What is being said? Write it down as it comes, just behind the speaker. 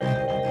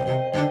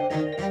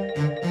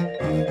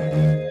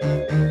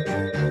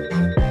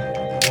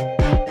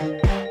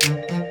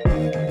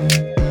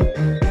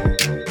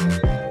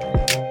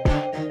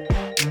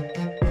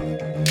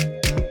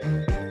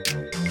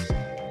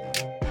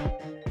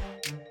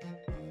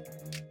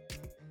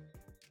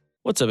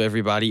What's up,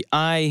 everybody?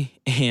 I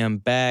am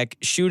back.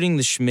 Shooting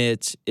the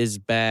Schmidt is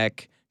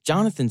back.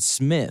 Jonathan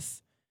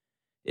Smith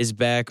is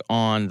back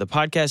on the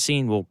podcast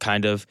scene. Well,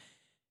 kind of.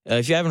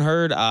 If you haven't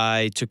heard,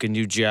 I took a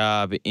new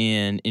job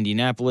in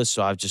Indianapolis,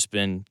 so I've just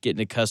been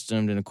getting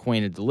accustomed and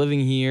acquainted to living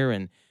here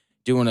and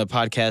doing a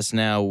podcast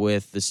now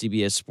with the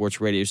CBS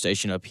Sports radio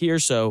station up here.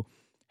 So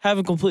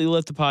haven't completely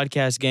left the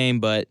podcast game,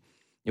 but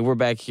we're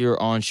back here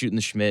on Shooting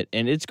the Schmidt,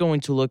 and it's going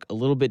to look a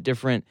little bit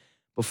different.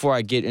 Before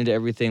I get into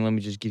everything, let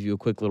me just give you a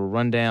quick little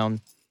rundown.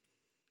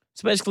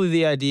 So basically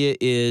the idea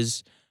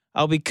is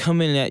I'll be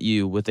coming at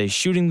you with a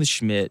Shooting the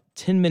Schmidt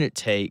 10-minute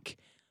take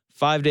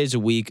 5 days a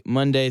week,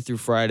 Monday through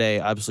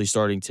Friday, obviously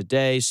starting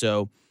today.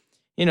 So,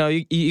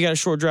 you got a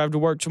short drive to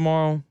work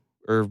tomorrow,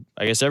 or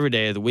I guess every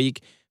day of the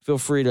week. Feel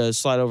free to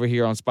slide over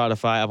here on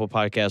Spotify, Apple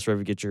Podcasts, wherever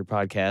you get your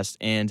podcast,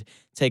 and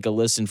take a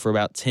listen for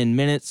about 10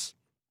 minutes.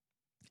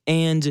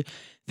 And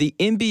the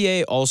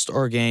NBA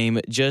All-Star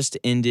Game just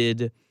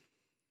ended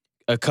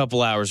a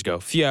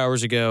few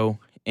hours ago.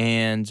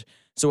 And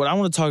so what I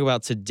want to talk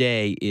about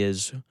today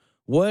is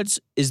what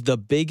is the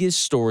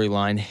biggest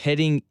storyline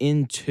heading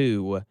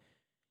into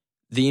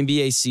the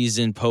NBA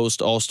season post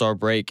All-Star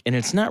break. And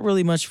it's not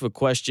really much of a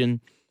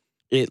question.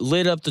 It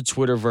lit up the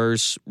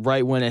Twitterverse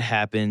right when it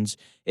happened.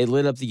 It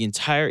lit up the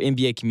entire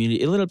NBA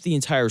community. It lit up the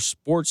entire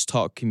sports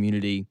talk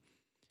community.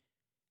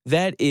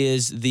 That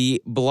is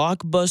the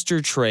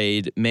blockbuster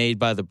trade made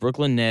by the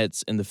Brooklyn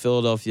Nets and the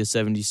Philadelphia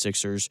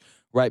 76ers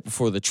right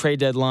before the trade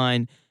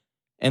deadline.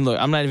 And look,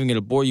 I'm not even going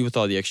to bore you with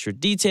all the extra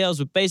details,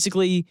 but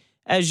basically,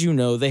 as you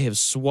know, they have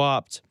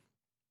swapped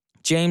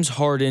James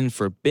Harden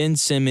for Ben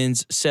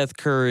Simmons, Seth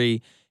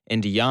Curry,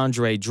 and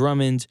DeAndre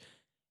Drummond.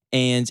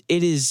 And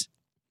it is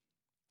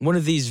one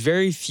of these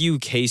very few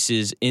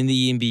cases in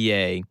the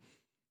NBA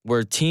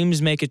where teams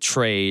make a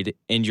trade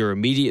and your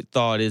immediate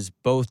thought is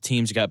both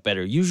teams got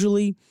better.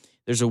 Usually,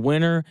 there's a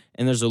winner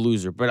and there's a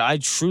loser. But I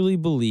truly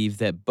believe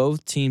that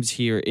both teams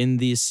here in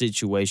this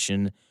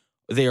situation,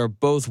 they are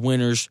both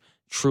winners,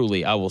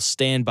 truly. I will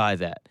stand by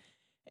that.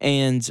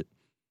 And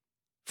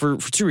for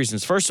two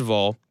reasons. First of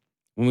all,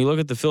 when we look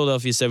at the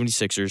Philadelphia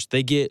 76ers,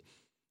 they get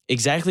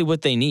exactly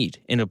what they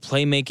need in a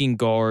playmaking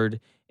guard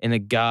and a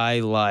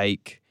guy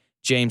like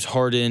James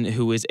Harden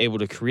who is able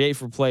to create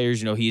for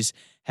players. He's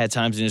had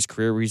times in his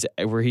career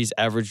where he's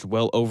averaged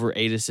well over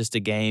 8 assists a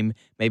game,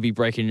 maybe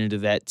breaking into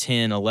that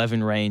 10,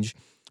 11 range.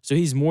 So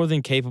he's more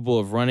than capable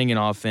of running an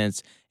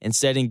offense and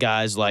setting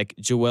guys like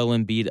Joel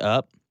Embiid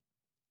up.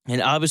 And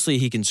obviously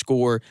he can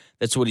score.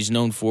 That's what he's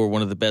known for,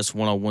 one of the best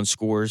one-on-one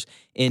scorers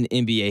in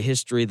NBA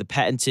history. The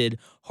patented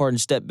Harden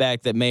step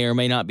back that may or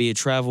may not be a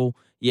travel.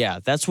 Yeah,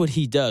 that's what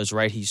he does,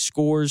 right? He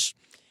scores.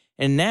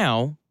 And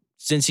now,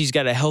 since he's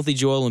got a healthy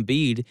Joel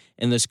Embiid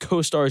and this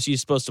co-stars he's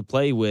supposed to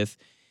play with,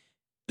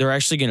 they're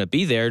actually going to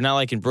be there. Not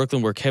like in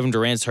Brooklyn where Kevin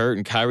Durant's hurt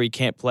and Kyrie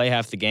can't play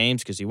half the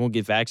games because he won't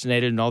get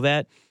vaccinated and all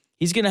that.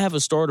 He's going to have a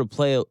star to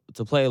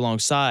play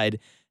alongside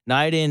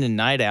night in and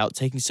night out,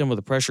 taking some of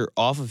the pressure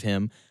off of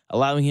him,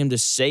 allowing him to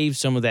save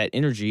some of that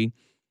energy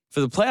for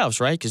the playoffs,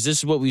 right? Because this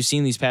is what we've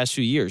seen these past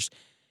few years.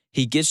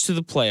 He gets to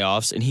the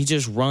playoffs and he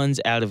just runs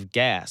out of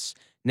gas.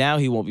 Now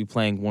he won't be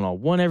playing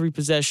one-on-one every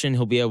possession.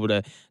 He'll be able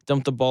to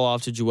dump the ball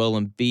off to Joel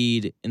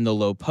Embiid in the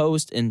low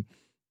post and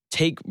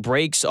take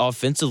breaks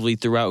offensively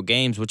throughout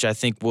games, which I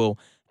think will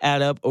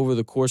add up over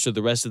the course of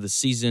the rest of the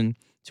season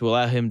to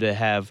allow him to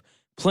have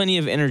plenty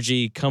of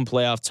energy come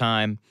playoff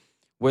time,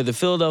 where the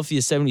Philadelphia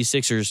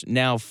 76ers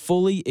now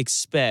fully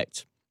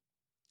expect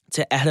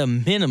to, at a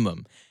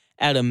minimum,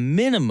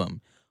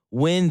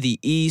 win the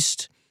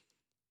East.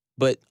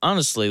 But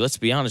honestly, let's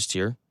be honest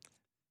here.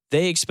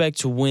 They expect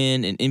to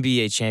win an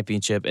NBA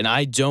championship, and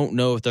I don't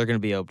know if they're going to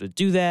be able to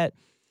do that.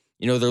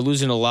 They're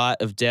losing a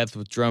lot of depth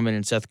with Drummond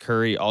and Seth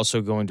Curry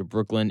also going to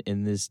Brooklyn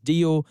in this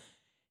deal.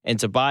 And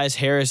Tobias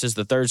Harris is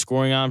the third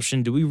scoring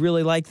option. Do we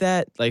really like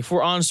that? Like, if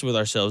we're honest with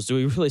ourselves, do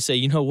we really say,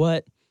 you know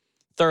what?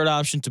 Third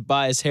option,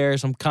 Tobias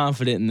Harris. I'm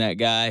confident in that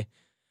guy.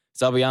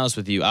 So I'll be honest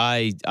with you.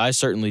 I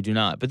certainly do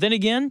not. But then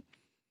again,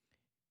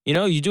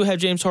 you do have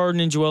James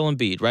Harden and Joel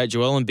Embiid, right?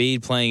 Joel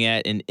Embiid playing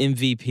at an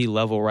MVP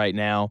level right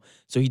now.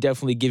 So he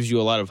definitely gives you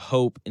a lot of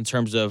hope in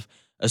terms of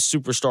a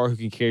superstar who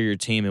can carry your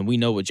team. And we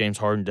know what James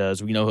Harden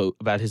does. We know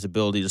about his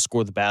ability to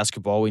score the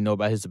basketball. We know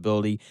about his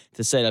ability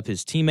to set up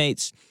his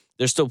teammates.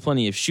 There's still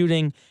plenty of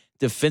shooting.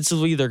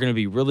 Defensively, they're going to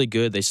be really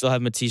good. They still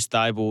have Matisse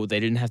Thybulle. They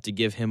didn't have to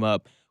give him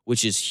up,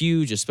 which is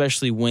huge,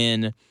 especially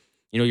when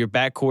your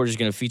backcourt is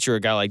going to feature a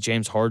guy like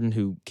James Harden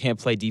who can't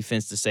play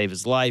defense to save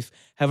his life.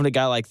 Having a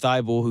guy like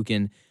Thybulle who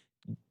can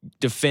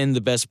defend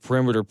the best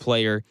perimeter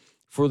player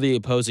for the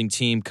opposing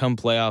team come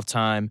playoff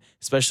time,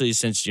 especially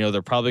since,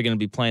 they're probably going to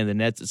be playing the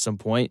Nets at some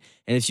point.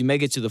 And if you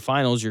make it to the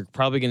finals, you're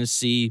probably going to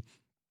see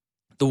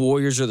the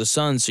Warriors or the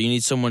Suns, so you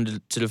need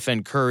someone to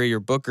defend Curry or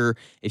Booker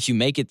if you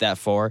make it that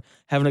far.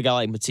 Having a guy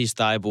like Matisse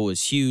Thybulle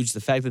is huge.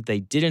 The fact that they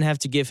didn't have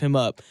to give him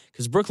up,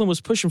 because Brooklyn was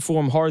pushing for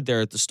him hard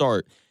there at the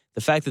start,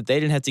 the fact that they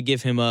didn't have to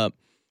give him up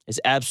is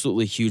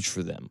absolutely huge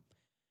for them.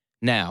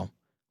 Now,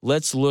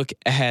 let's look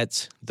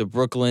at the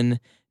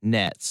Brooklyn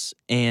Nets,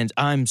 and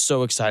I'm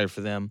so excited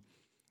for them.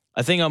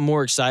 I think I'm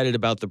more excited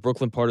about the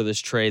Brooklyn part of this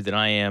trade than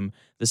I am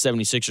the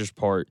 76ers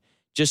part,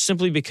 just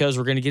simply because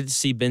we're going to get to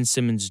see Ben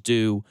Simmons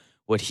do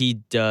what he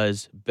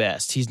does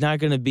best. He's not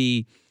going to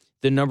be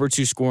the number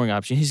 2 scoring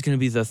option. He's going to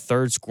be the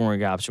 3rd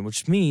scoring option,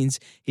 which means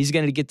he's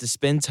going to get to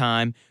spend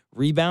time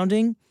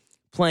rebounding,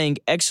 playing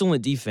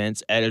excellent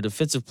defense at a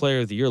defensive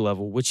player of the year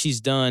level, which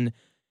he's done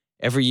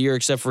every year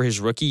except for his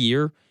rookie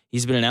year.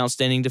 He's been an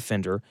outstanding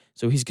defender.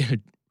 So he's going to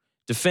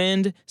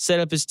defend, set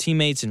up his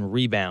teammates, and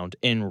rebound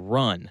and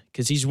run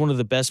because he's one of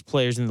the best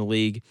players in the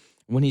league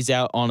when he's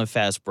out on a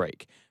fast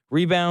break.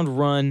 Rebound,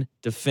 run,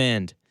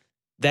 defend.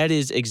 That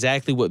is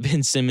exactly what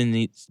Ben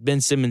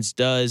Simmons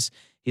does.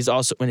 He's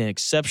also an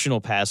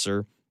exceptional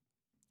passer.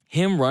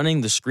 Him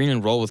running the screen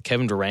and roll with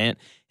Kevin Durant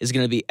is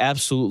going to be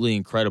absolutely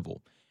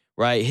incredible,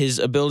 right? His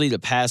ability to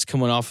pass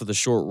coming off of the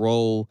short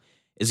roll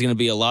is going to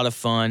be a lot of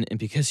fun. And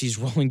because he's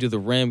rolling to the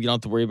rim, you don't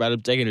have to worry about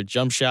him taking a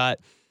jump shot.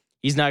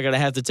 He's not going to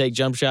have to take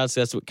jump shots.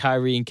 That's what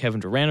Kyrie and Kevin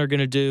Durant are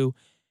going to do.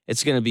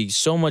 It's going to be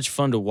so much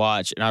fun to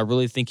watch, and I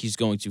really think he's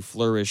going to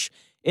flourish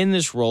in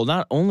this role,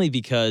 not only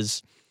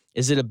because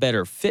is it a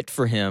better fit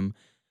for him,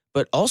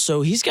 but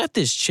also he's got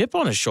this chip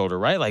on his shoulder,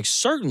 right? Like,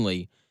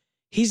 certainly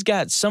he's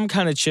got some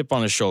kind of chip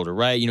on his shoulder,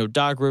 right? You know,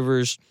 Doc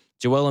Rivers,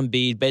 Joel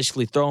Embiid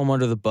basically throw him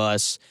under the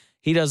bus.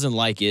 He doesn't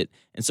like it,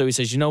 and so he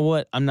says, you know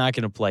what? I'm not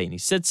going to play. And he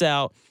sits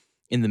out,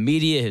 and the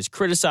media has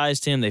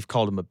criticized him. They've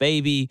called him a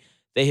baby.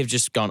 They have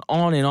just gone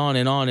on and on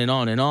and on and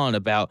on and on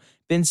about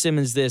Ben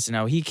Simmons this and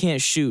how he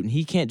can't shoot and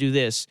he can't do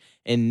this.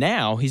 And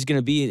now he's going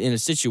to be in a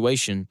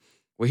situation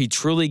where he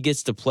truly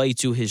gets to play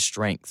to his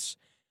strengths.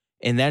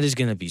 And that is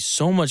going to be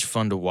so much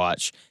fun to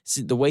watch.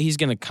 See, the way he's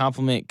going to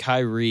complement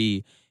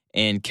Kyrie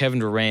and Kevin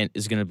Durant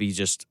is going to be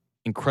just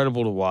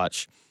incredible to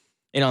watch.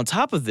 And on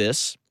top of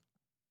this,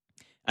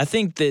 I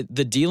think that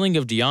the dealing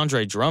of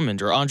Andre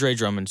Drummond,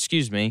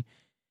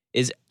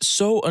 is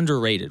so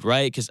underrated,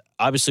 right? Because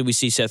obviously we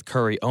see Seth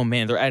Curry. Oh,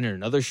 man, they're adding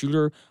another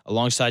shooter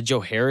alongside Joe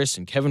Harris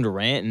and Kevin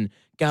Durant. And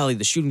golly,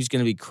 the shooting is going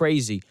to be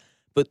crazy.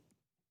 But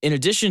in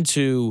addition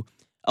to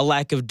a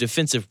lack of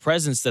defensive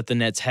presence that the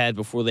Nets had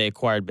before they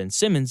acquired Ben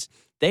Simmons,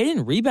 they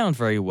didn't rebound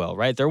very well,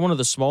 right? They're one of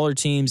the smaller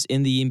teams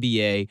in the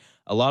NBA,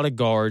 a lot of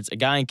guards, a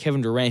guy in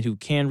Kevin Durant who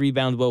can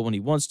rebound well when he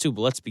wants to,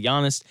 but let's be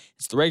honest,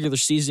 it's the regular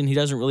season. He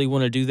doesn't really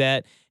want to do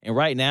that. And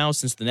right now,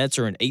 since the Nets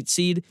are an 8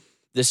 seed,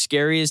 the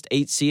scariest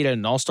 8 seed at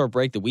an all-star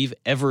break that we've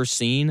ever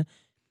seen,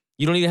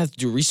 you don't even have to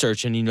do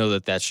research and you know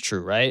that that's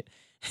true, right?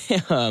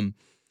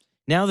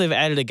 Now they've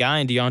added a guy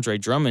in Andre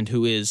Drummond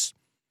who is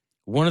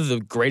one of the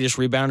greatest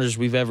rebounders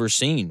we've ever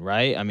seen,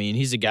 right? I mean,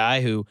 he's a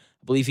guy who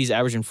I believe he's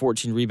averaging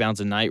 14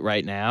 rebounds a night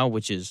right now,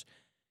 which is,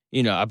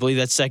 you know, I believe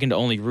that's second to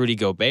only Rudy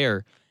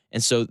Gobert.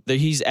 And so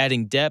he's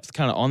adding depth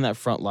kind of on that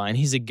front line.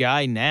 He's a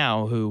guy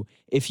now who,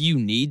 if you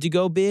need to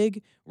go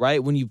big,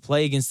 right, when you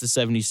play against the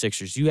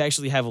 76ers, you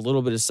actually have a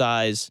little bit of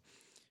size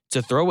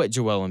to throw at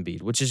Joel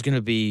Embiid, which is going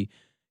to be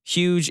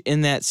huge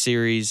in that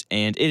series,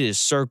 and it is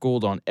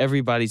circled on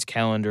everybody's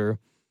calendar.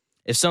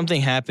 If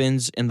something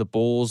happens and the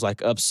Bulls,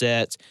 like,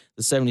 upset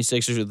the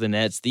 76ers or the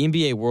Nets, the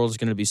NBA world is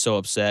going to be so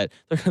upset.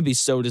 They're going to be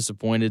so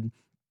disappointed.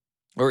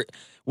 Or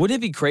wouldn't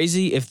it be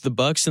crazy if the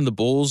Bucks and the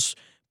Bulls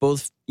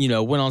both, you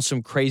know, went on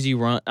some crazy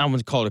run? I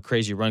wouldn't call it a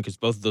crazy run because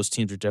both of those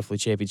teams are definitely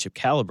championship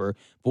caliber.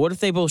 But what if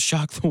they both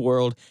shocked the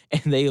world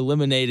and they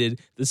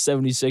eliminated the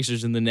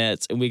 76ers and the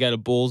Nets and we got a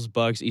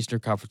Bulls-Bucks Eastern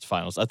Conference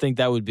Finals? I think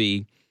that would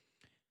be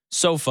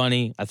so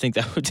funny. I think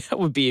that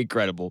would be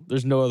incredible.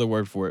 There's no other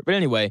word for it. But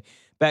anyway,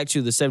 back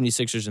to the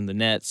 76ers and the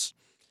Nets.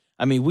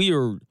 I mean, we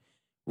are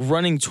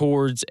running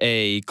towards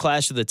a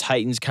Clash of the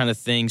Titans kind of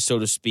thing, so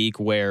to speak,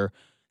 where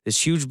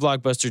this huge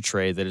blockbuster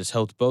trade that has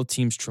helped both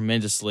teams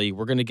tremendously.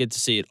 We're going to get to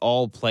see it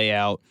all play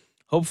out,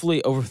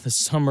 hopefully over the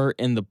summer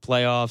in the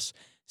playoffs,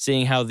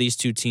 seeing how these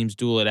two teams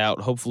duel it out.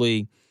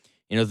 Hopefully,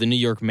 you know, the New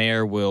York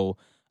mayor will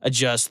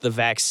adjust the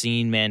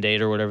vaccine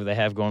mandate or whatever they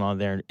have going on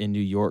there in New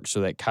York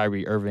so that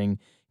Kyrie Irving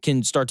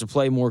can start to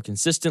play more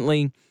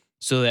consistently,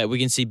 so that we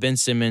can see Ben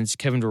Simmons,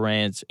 Kevin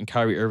Durant, and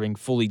Kyrie Irving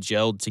fully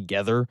gelled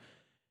together.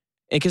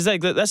 And because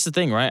that's the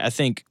thing, right? I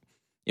think,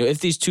 you know, if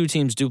these two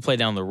teams do play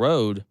down the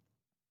road,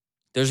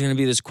 there's going to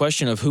be this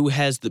question of who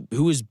has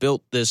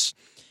built this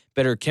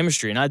better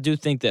chemistry. And I do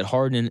think that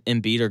Harden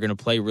and Embiid are going to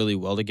play really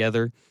well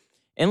together.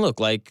 And look,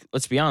 like,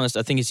 let's be honest,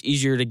 I think it's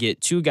easier to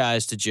get two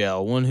guys to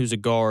gel, one who's a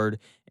guard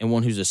and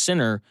one who's a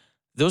center.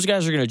 Those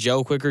guys are going to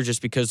gel quicker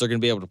just because they're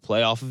going to be able to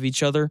play off of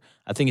each other.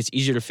 I think it's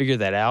easier to figure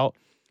that out.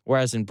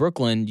 Whereas in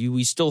Brooklyn,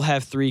 we still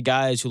have three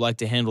guys who like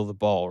to handle the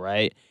ball,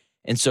 right?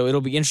 And so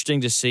it'll be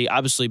interesting to see.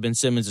 Obviously, Ben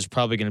Simmons is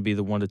probably going to be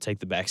the one to take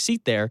the back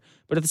seat there.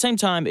 But at the same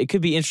time, it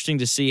could be interesting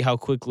to see how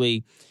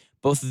quickly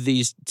both of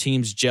these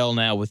teams gel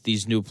now with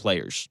these new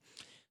players.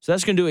 So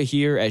that's going to do it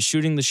here at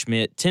Shooting the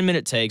Schmidt.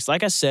 10-minute takes.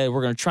 Like I said,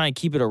 we're going to try and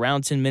keep it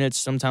around 10 minutes.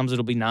 Sometimes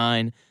it'll be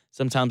 9.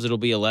 Sometimes it'll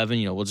be 11.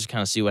 You know, we'll just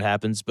kind of see what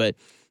happens. But,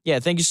 yeah,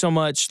 thank you so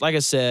much. Like I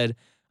said,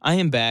 I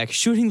am back.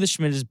 Shooting the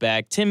Schmidt is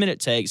back. 10-minute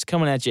takes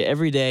coming at you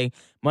every day,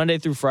 Monday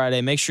through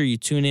Friday. Make sure you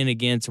tune in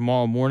again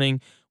tomorrow morning,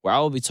 where I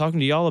will be talking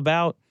to y'all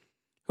about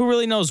who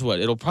really knows what.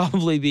 It'll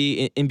probably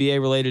be NBA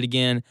related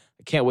again.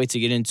 I can't wait to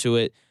get into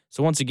it.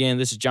 So once again,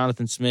 this is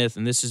Jonathan Smith,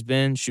 and this has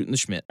been Shooting the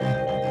Schmidt.